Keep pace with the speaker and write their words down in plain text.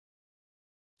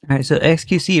Alright, so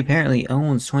xQc apparently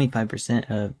owns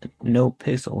 25% of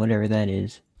NoPixel, whatever that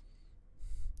is.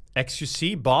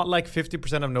 xQc bought like 50%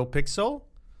 of NoPixel?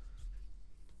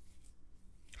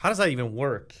 How does that even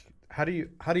work? How do you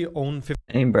own 50%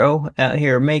 Hey, bro, out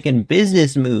here making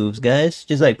business moves, guys,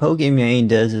 just like Pokemon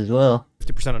does as well. of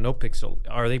NoPixel?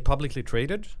 Are they publicly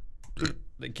traded?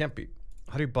 They can't be.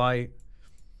 How do you buy?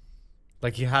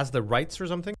 Like he has the rights or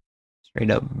something?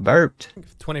 Straight up burped.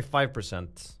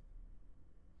 25%.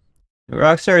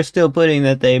 Rockstar is still putting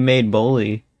that they made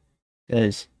Bully.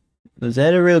 Guys, was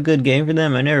that a real good game for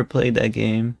them? I never played that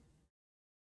game.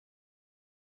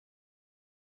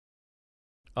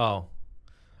 Oh,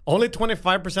 only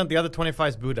 25%. The other 25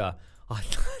 is Buddha. Oh, I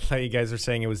thought you guys were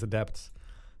saying it was the depths.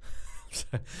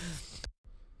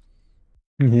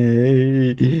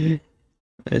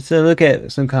 Let's look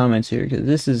at some comments here, because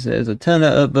this has a ton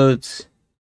of upvotes.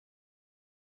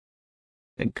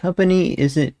 A company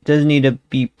doesn't need to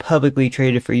be publicly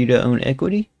traded for you to own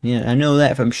equity. Yeah, I know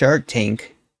that from Shark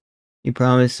Tank. You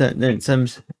promise some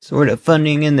sort of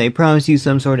funding, and they promise you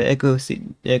some sort of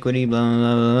equity. Blah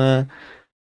blah blah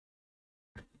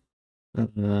blah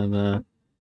blah blah.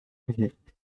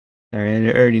 Alright,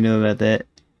 I already know about that.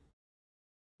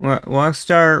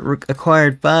 Rockstar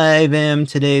acquired 5M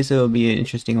today, so it'll be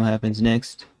interesting what happens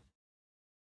next.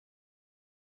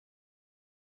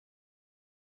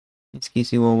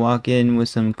 xQc will walk in with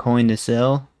some coin to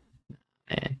sell.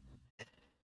 Man.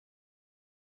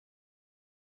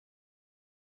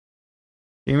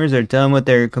 Streamers are dumb with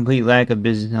their complete lack of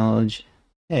business knowledge.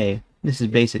 Hey, this is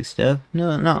basic stuff.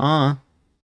 No, nuh-uh.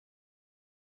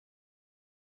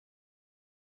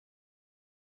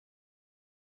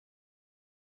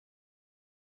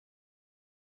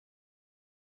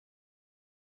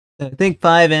 I think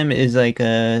 5M is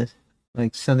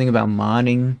like something about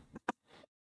modding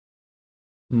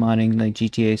like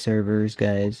GTA servers,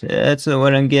 guys. That's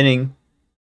what I'm getting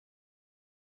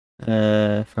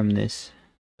from this.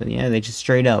 But yeah, they just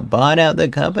straight out bought out the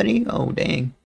company. Oh dang.